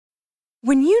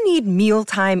When you need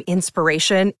mealtime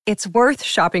inspiration, it's worth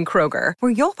shopping Kroger,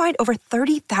 where you'll find over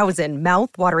 30,000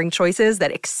 mouth-watering choices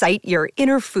that excite your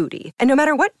inner foodie. And no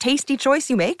matter what tasty choice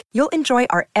you make, you'll enjoy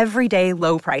our everyday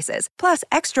low prices, plus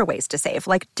extra ways to save,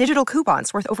 like digital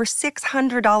coupons worth over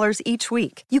 $600 each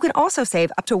week. You can also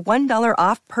save up to $1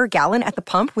 off per gallon at the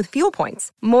pump with fuel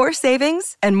points. More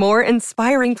savings and more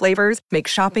inspiring flavors make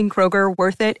shopping Kroger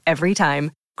worth it every time.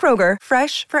 Kroger,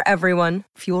 fresh for everyone.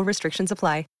 Fuel restrictions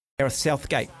apply. Gareth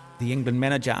Southgate, the England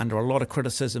manager, under a lot of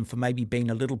criticism for maybe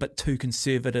being a little bit too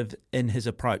conservative in his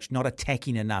approach, not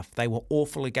attacking enough. They were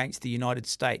awful against the United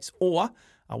States. Or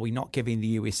are we not giving the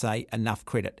USA enough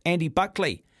credit? Andy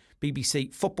Buckley,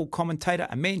 BBC football commentator,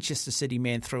 a Manchester City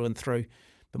man through and through,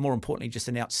 but more importantly, just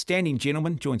an outstanding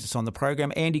gentleman, joins us on the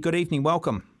program. Andy, good evening.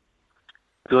 Welcome.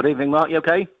 Good evening, Mark. You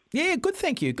okay? Yeah, good,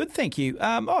 thank you. Good, thank you.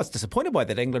 I was disappointed by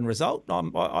that England result.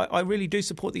 I really do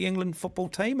support the England football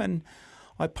team, and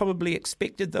I probably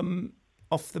expected them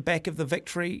off the back of the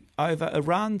victory over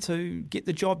Iran to get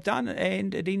the job done,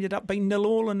 and it ended up being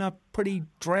 0-0 in a pretty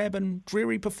drab and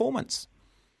dreary performance.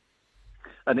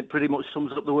 And it pretty much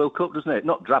sums up the World Cup, doesn't it?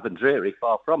 Not drab and dreary,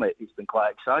 far from it. It's been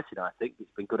quite exciting, I think.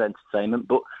 It's been good entertainment,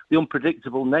 but the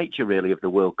unpredictable nature, really, of the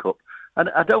World Cup.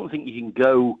 And I don't think you can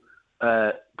go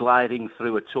gliding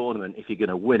through a tournament if you're going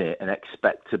to win it and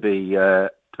expect to be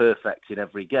perfect in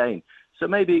every game. So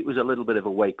maybe it was a little bit of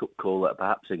a wake-up call that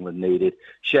perhaps England needed.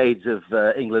 Shades of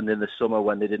England in the summer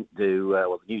when they didn't do,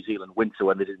 the New Zealand winter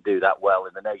when they didn't do that well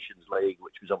in the Nations League,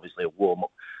 which was obviously a warm-up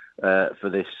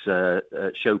for this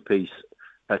showpiece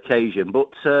occasion. But,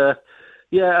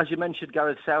 as you mentioned,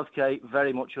 Gareth Southgate,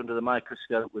 very much under the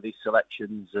microscope with his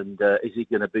selections. And is he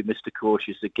going to be Mr.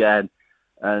 Cautious again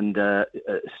and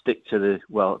stick to the,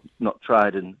 not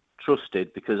tried and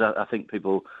trusted? Because I think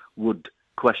people would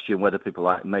question whether people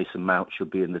like Mason Mount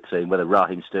should be in the team, whether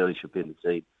Raheem Sterling should be in the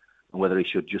team, and whether he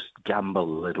should just gamble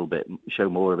a little bit, show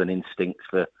more of an instinct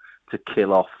to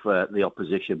kill off the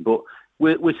opposition. But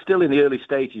we're still in the early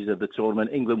stages of the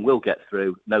tournament. England will get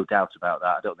through, no doubt about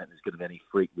that. I don't think there's going to be any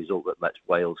freak result that lets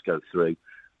Wales go through.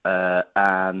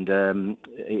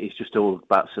 It's just all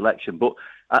about selection. But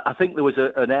I think there was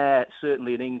an air,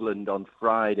 certainly in England on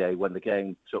Friday when the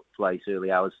game took place, early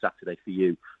hours Saturday for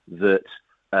you, that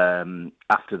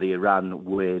after the Iran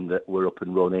win that we're up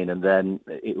and running, and then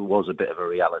it was a bit of a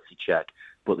reality check.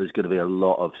 But there's going to be a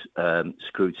lot of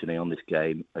scrutiny on this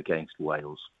game against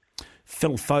Wales.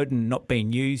 Phil Foden not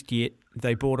being used yet.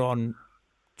 They brought on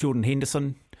Jordan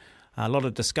Henderson. A lot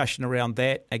of discussion around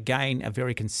that. Again, a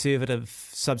very conservative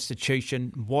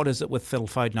substitution. What is it with Phil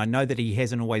Foden? I know that he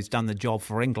hasn't always done the job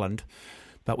for England,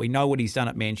 but we know what he's done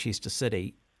at Manchester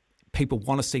City. People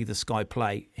want to see this guy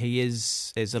play. He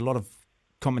is, as a lot of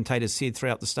commentators said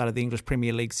throughout the start of the English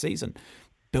Premier League season,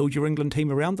 build your England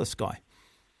team around this guy.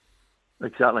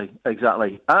 Exactly.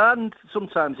 And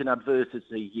sometimes in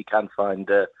adversity you can find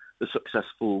a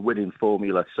successful winning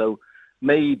formula. So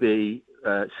maybe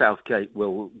Southgate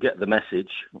will get the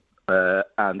message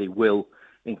and he will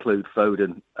include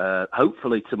Foden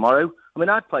hopefully tomorrow. I mean,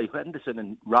 I'd play Henderson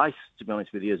and Rice, to be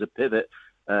honest with you, as a pivot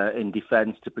in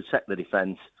defence to protect the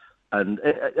defence. And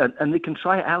they can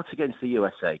try it out against the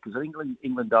USA because I think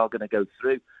England are going to go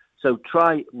through. So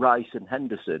try Rice and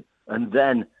Henderson and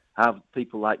then have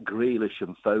people like Grealish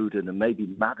and Foden and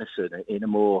maybe Maddison in a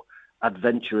more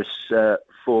adventurous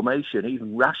formation,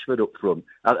 even Rashford up front.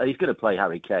 He's going to play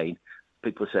Harry Kane.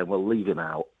 People are saying, well, leave him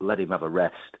out, let him have a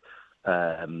rest.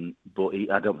 But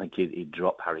I don't think he'd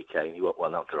drop Harry Kane. He won't, well,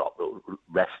 not drop, but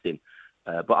rest him.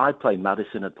 But I'd play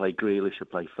Maddison, I'd play Grealish, I'd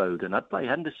play Foden, I'd play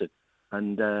Henderson.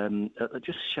 And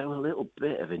just show a little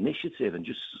bit of initiative and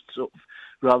just sort of,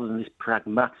 rather than this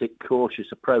pragmatic, cautious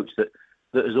approach that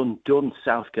has undone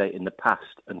Southgate in the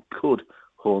past and could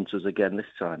haunt us again this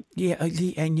time. Yeah,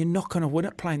 and you're not going to win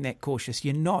it playing that cautious.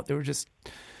 You're not. There are just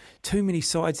too many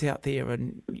sides out there.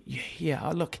 And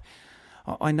look,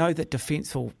 I know that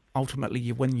defence will ultimately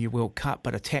you win your World Cup,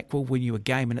 but attack will win you a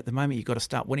game. And at the moment, you've got to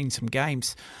start winning some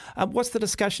games. What's the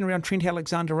discussion around Trent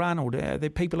Alexander-Arnold? Are there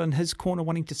people in his corner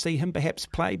wanting to see him perhaps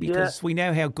play? Because we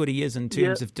know how good he is in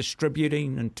terms of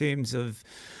distributing, in terms of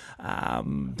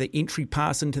the entry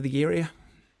pass into the area.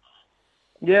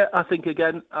 Yeah, I think,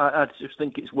 again, I just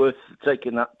think it's worth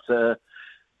taking that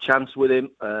chance with him.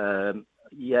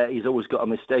 He's always got a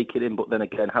mistake in him, but then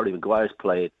again, Harry Maguire's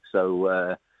played,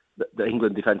 so the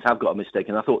England defence have got a mistake,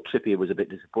 and I thought Trippier was a bit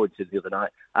disappointed the other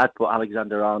night. I'd put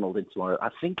Alexander-Arnold in tomorrow. I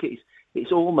think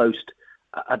it's almost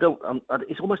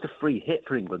it's almost a free hit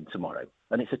for England tomorrow,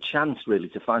 and it's a chance really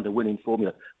to find a winning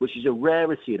formula, which is a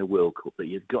rarity in a World Cup, that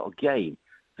you've got a game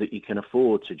that you can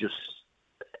afford to just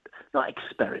not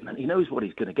experiment. He knows what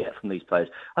he's going to get from these players.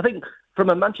 I think from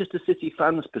a Manchester City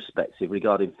fan's perspective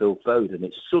regarding Phil Foden,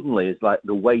 it suddenly is like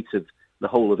the weight of the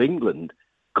whole of England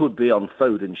could be on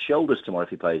Foden's shoulders tomorrow if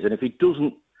he plays. And if he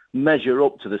doesn't measure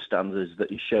up to the standards that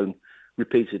he's shown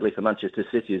repeatedly for Manchester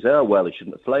City, as well, he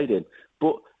shouldn't have played in.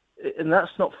 And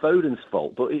that's not Foden's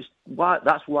fault, but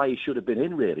that's why he should have been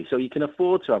in, really. So you can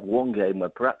afford to have one game where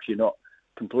perhaps you're not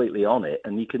completely on it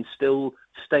and you can still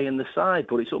stay in the side.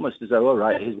 But it's almost as though, all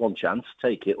right, here's one chance,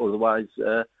 take it, otherwise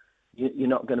you're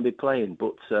not going to be playing.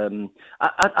 But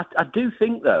I do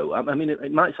think, though, I mean,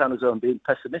 it might sound as though I'm being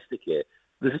pessimistic here.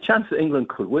 There's a chance that England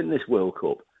could win this World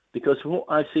Cup because from what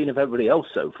I've seen of everybody else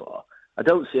so far, I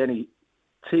don't see any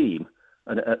team,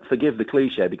 and forgive the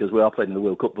cliche because we are playing in the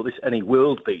World Cup, but there's any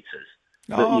world beaters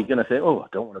that you're going to think, I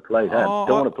don't want to play them. Don't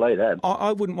want to play them.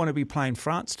 I wouldn't want to be playing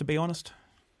France, to be honest.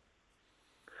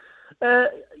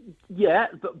 Yeah,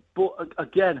 but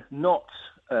again, not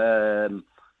as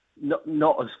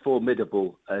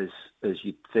formidable as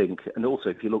you'd think. And also,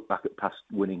 if you look back at past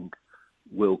winning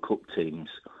World Cup teams,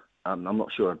 I'm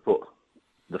not sure I'd put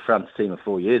the France team of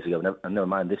 4 years ago, and never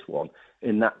mind this one,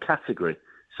 in that category.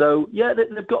 So yeah,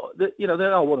 they've got, they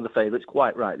are one of the favourites,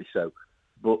 quite rightly so.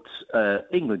 But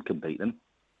England can beat them.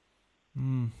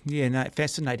 Yeah, no,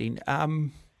 fascinating.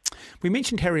 We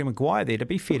mentioned Harry Maguire there. To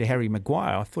be fair to Harry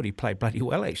Maguire, I thought he played bloody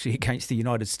well actually against the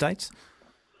United States.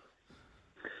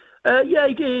 Yeah,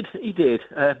 he did.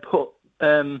 But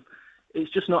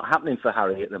it's just not happening for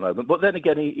Harry at the moment. But then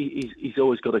again, he's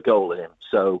always got a goal in him.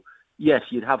 So yes,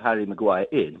 you'd have Harry Maguire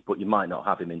in, but you might not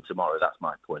have him in tomorrow. That's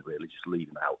my point, really. Just leave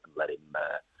him out and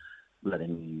let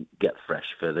him get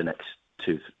fresh for the next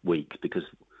 2 weeks. Because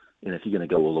if you're going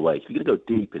to go all the way, if you're going to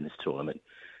go deep in this tournament,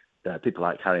 people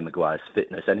like Harry Maguire's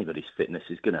fitness, anybody's fitness,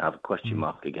 is going to have a question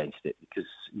mark against it because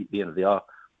they are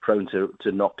prone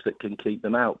to knocks that can keep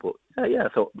them out. But I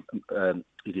thought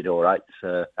he did all right,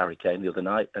 Harry Kane, the other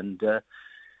night, and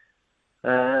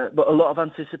but a lot of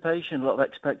anticipation, a lot of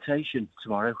expectation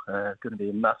tomorrow. Going to be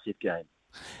a massive game.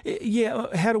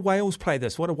 Yeah, how do Wales play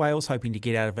this? What are Wales hoping to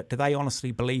get out of it? Do they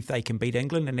honestly believe they can beat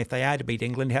England? And if they are to beat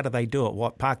England, how do they do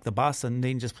it? Park the bus and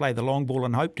then just play the long ball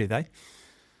and hope, do they?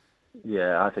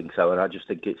 Yeah, I think so. And I just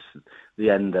think it's the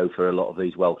end, though, for a lot of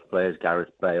these Welsh players,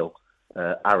 Gareth Bale,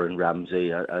 Aaron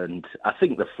Ramsey, and I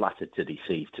think they're flattered to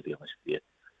deceive, to be honest with you.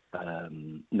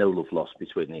 No love lost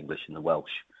between the English and the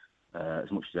Welsh,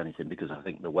 as much as anything, because I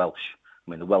think the Welsh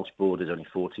border is only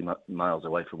 40 miles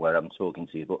away from where I'm talking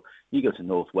to you, but you go to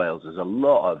North Wales, there's a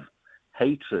lot of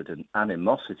hatred and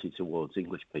animosity towards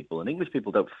English people, and English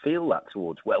people don't feel that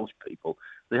towards Welsh people.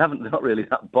 They're not really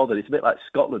that bothered. It's a bit like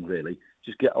Scotland, really.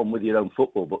 Just get on with your own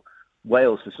football. But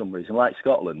Wales, for some reason, like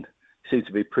Scotland, seem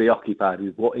to be preoccupied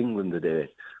with what England are doing.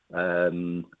 I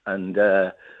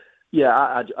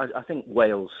think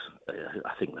Wales,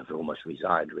 I think they've almost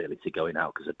resigned, really, to going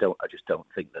out because I just don't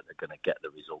think that they're going to get the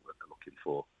result that they're looking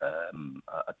for.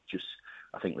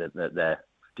 I think that their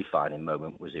defining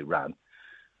moment was Iran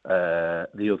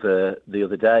the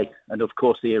other day, and of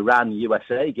course the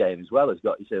Iran-USA game as well has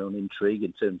got its own intrigue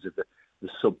in terms of the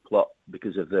subplot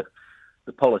because of the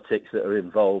politics that are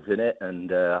involved in it.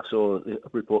 And I saw a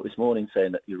report this morning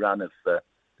saying that Iran have the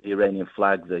Iranian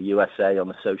flag, the USA on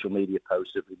the social media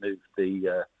post have removed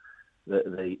the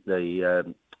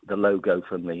logo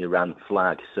from the Iran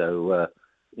flag. So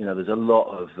there's a lot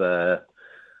of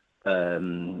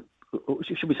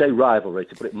should we say rivalry,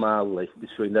 to put it mildly,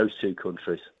 between those two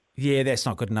countries. Yeah, that's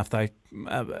not good enough, though.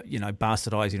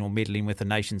 Bastardising or meddling with the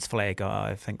nation's flag,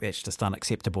 I think that's just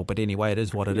unacceptable. But anyway, it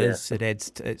is what it is. It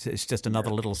adds. It's just another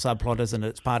little subplot, isn't it?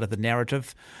 It's part of the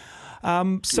narrative.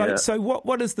 So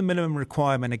what is the minimum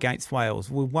requirement against Wales?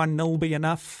 Will 1-0 be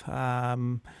enough?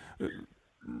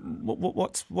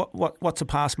 What's a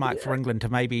pass mark for England to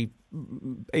maybe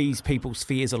ease people's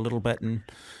fears a little bit? And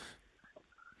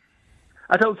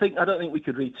I don't think we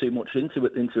could read too much into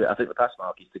it. I think the pass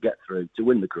mark is to get through, to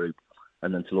win the group,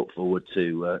 and then to look forward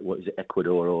to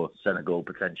Ecuador or Senegal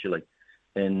potentially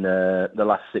in the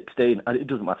last 16. And it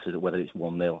doesn't matter whether it's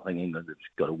 1-0. I think England have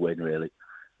got to win really,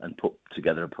 and put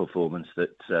together a performance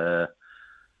that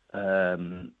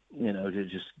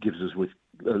just gives us with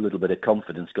a little bit of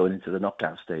confidence going into the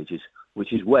knockout stages,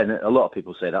 which is when a lot of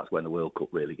people say that's when the World Cup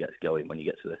really gets going, when you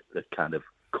get to the kind of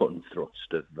cut and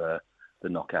thrust of the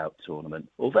knockout tournament.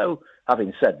 Although,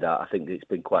 having said that, I think it's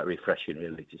been quite refreshing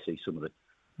really to see some of the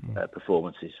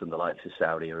performances from the likes of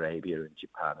Saudi Arabia and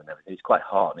Japan and everything. It's quite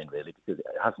heartening really, because it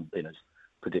hasn't been as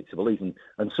predictable even,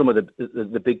 and some of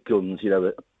the big guns,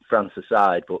 France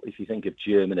aside, but if you think of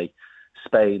Germany,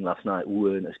 Spain last night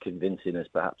weren't as convincing as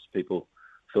perhaps people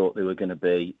thought they were going to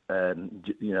be.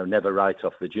 Never write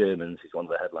off the Germans is one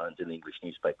of the headlines in the English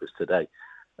newspapers today.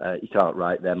 You can't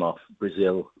write them off.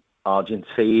 Brazil,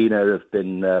 Argentina have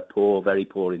been poor, very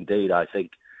poor indeed, I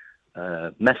think.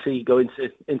 Messi going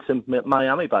into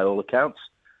Miami by all accounts,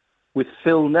 with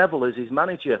Phil Neville as his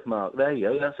manager, Mark. There you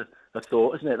go. That's a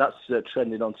thought, isn't it? That's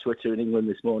trending on Twitter in England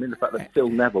this morning. The fact that Phil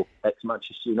Neville,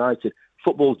 ex-Manchester United,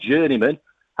 football journeyman,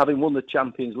 having won the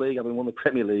Champions League, having won the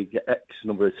Premier League X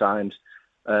number of times,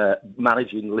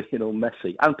 managing Lionel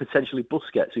Messi and potentially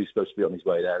Busquets, who's supposed to be on his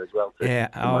way there as well.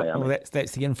 Well,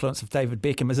 that's the influence of David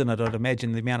Beckham, isn't it? I'd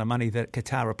imagine the amount of money that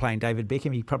Qatar are paying David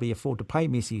Beckham, he probably afford to pay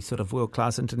Messi sort of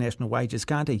world-class international wages,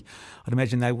 can't he? I'd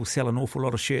imagine they will sell an awful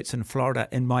lot of shirts in Florida,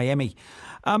 in Miami.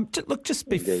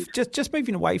 Just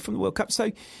moving away from the World Cup.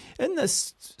 So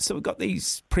we've got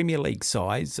these Premier League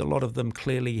sides. A lot of them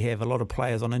clearly have a lot of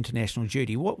players on international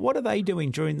duty. What are they doing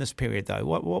during this period, though?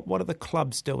 What are the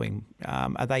clubs doing?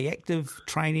 Are they active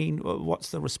training?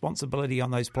 What's the responsibility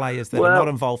on those players that are not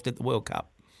involved at the World Cup?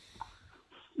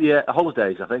 Yeah,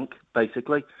 holidays, I think,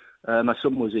 basically. My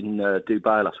son was in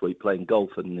Dubai last week playing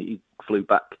golf, and he flew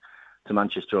back to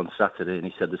Manchester on Saturday, and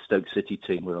he said the Stoke City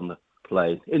team were on the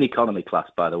plane, in economy class,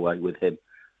 by the way, with him.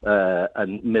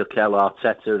 And Mikel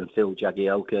Arteta and Phil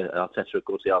Jagielka. Arteta, of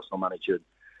course, the Arsenal manager.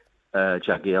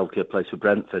 Jagielka plays for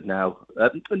Brentford now.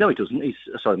 No, he doesn't.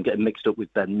 Sorry, I'm getting mixed up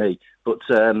with Ben Mee. But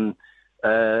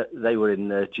they were in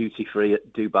duty-free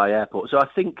at Dubai Airport. So I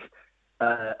think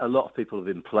a lot of people have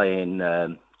been playing,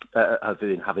 have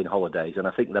been having holidays, and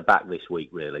I think they're back this week,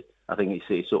 really. I think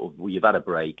it's sort of, you've had a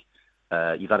break,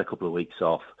 you've had a couple of weeks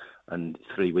off, and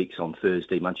 3 weeks on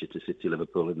Thursday, Manchester City,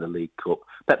 Liverpool in the League Cup.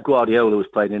 Pep Guardiola was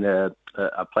playing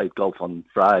I played golf on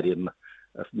Friday, and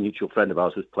a mutual friend of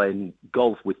ours was playing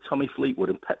golf with Tommy Fleetwood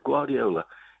and Pep Guardiola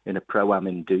in a Pro-Am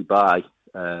in Dubai.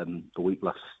 A week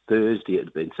last Thursday it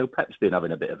had been. So Pep's been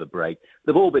having a bit of a break.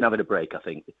 They've all been having a break, I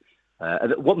think.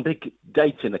 And one big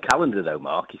date in the calendar, though,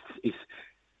 Mark,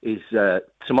 is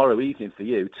tomorrow evening for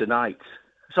you,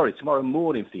 tomorrow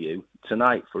morning for you,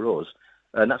 tonight for us.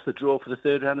 And that's the draw for the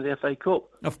third round of the FA Cup.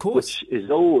 Of course. Which has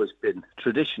always been,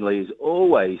 traditionally,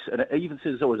 and even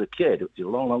since I was a kid, which is a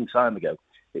long, long time ago,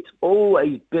 it's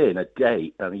always been a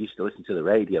date. I used to listen to the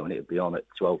radio and it would be on at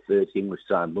 12:30 English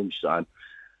time, lunchtime.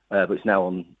 But it's now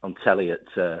on telly at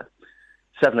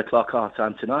 7 o'clock our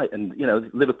time tonight. And,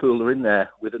 Liverpool are in there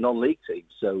with a non-league team.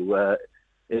 So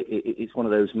it's one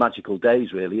of those magical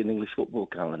days, really, in the English football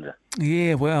calendar.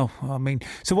 Yeah, well,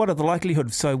 so what are the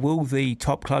likelihoods? So will the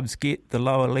top clubs get the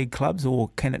lower league clubs, or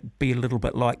can it be a little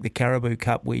bit like the Carabao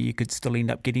Cup where you could still end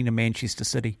up getting a Manchester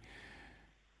City?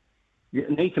 You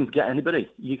can get anybody.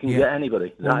 You can get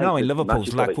anybody. Well, knowing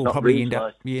Liverpool's luck, we'll probably end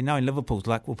up. Yeah, knowing Liverpool's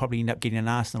luck, we'll probably end up getting an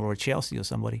Arsenal or a Chelsea or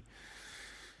somebody.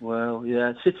 Well,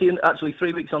 yeah, City. Actually,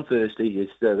 3 weeks on Thursday is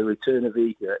the return of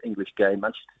the English game.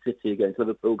 Manchester City against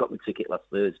Liverpool. Got my ticket last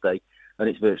Thursday, and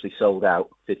it's virtually sold out.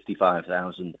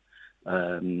 55,000,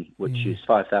 which is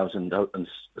 5,000 and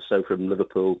so from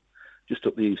Liverpool, just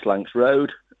up the East Lancs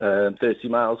Road, 30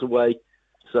 miles away.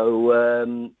 So.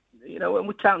 And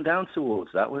we count down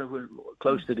towards that. We're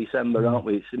close to December, aren't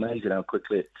we? It's amazing how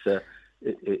quickly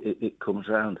it comes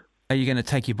round. Are you going to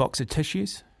take your box of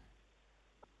tissues?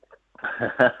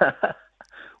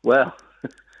 Well,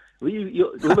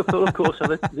 Liverpool, of course, are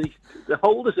the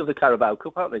holders of the Carabao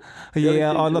Cup, aren't they?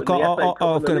 Yeah, I've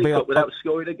got to be without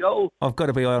scoring a goal. I've got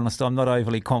to be honest. I'm not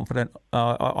overly confident.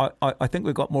 I think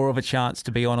we've got more of a chance,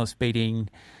 to be honest, beating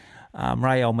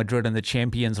Real Madrid in the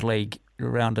Champions League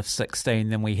round of 16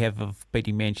 than we have of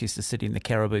beating Manchester City in the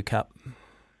Carabao Cup.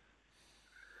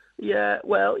 Yeah,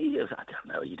 well, I don't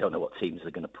know. You don't know what teams they're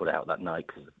going to put out that night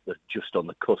because they're just on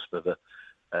the cusp of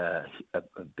a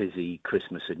busy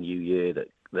Christmas and New Year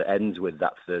that ends with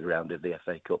that third round of the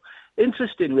FA Cup.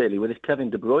 Interesting, really, with this Kevin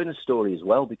De Bruyne story as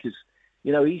well, because,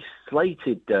 he's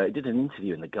slated, he did an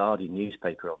interview in the Guardian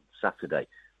newspaper on Saturday,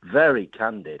 very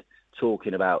candid,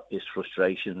 talking about his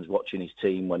frustrations watching his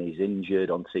team when he's injured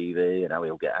on TV and how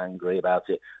he'll get angry about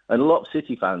it. And a lot of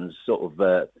City fans sort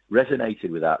of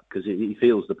resonated with that because he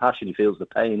feels the passion, he feels the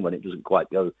pain when it doesn't quite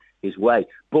go his way.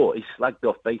 But he slagged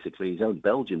off basically his own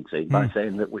Belgian team by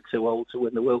saying that we're too old to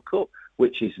win the World Cup,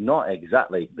 which is not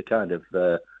exactly the kind of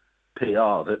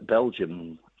PR that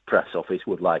Belgium press office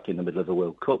would like in the middle of the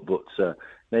World Cup. But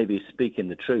maybe he's speaking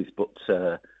the truth.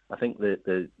 But I think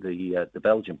the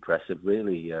Belgian press have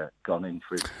really gone in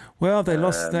for it. Well, they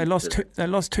lost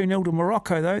 2-0 to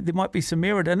Morocco, though. There might be some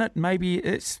merit in it. Maybe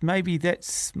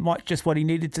that's just what he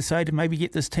needed to say to maybe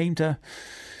get this team to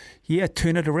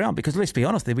turn it around. Because let's be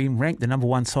honest, they've been ranked the number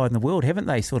one side in the world, haven't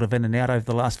they? Sort of in and out over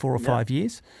the last 4 or 5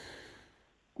 years.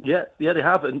 Yeah, they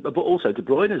have. But also De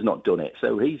Bruyne has not done it.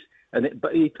 So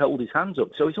but he held his hands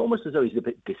up. So it's almost as though he's a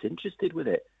bit disinterested with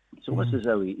it. It's almost as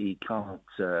though he can't.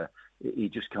 He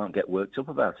just can't get worked up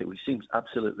about it, which seems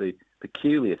absolutely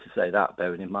peculiar to say that,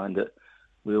 bearing in mind that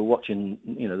we were watching,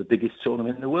 the biggest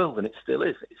tournament in the world, and it still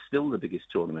is. It's still the biggest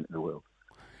tournament in the world.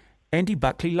 Andy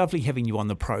Buckley, lovely having you on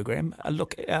the programme.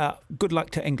 Good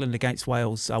luck to England against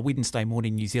Wales, Wednesday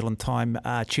morning New Zealand time,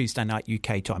 Tuesday night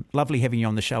UK time. Lovely having you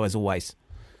on the show as always.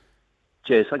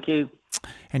 Cheers, thank you.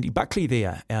 Andy Buckley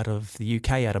there, out of the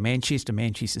UK, out of Manchester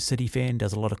City fan,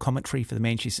 does a lot of commentary for the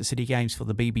Manchester City games for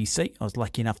the BBC. I was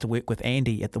lucky enough to work with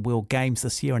Andy at the World Games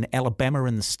this year in Alabama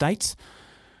in the States.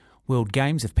 World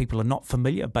Games, if people are not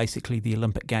familiar, basically the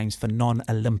Olympic Games for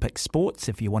non-Olympic sports.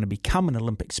 If you want to become an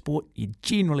Olympic sport, you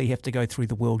generally have to go through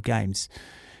the World Games.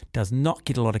 Does not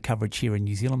get a lot of coverage here in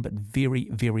New Zealand, but very,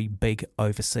 very big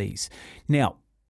overseas. Now,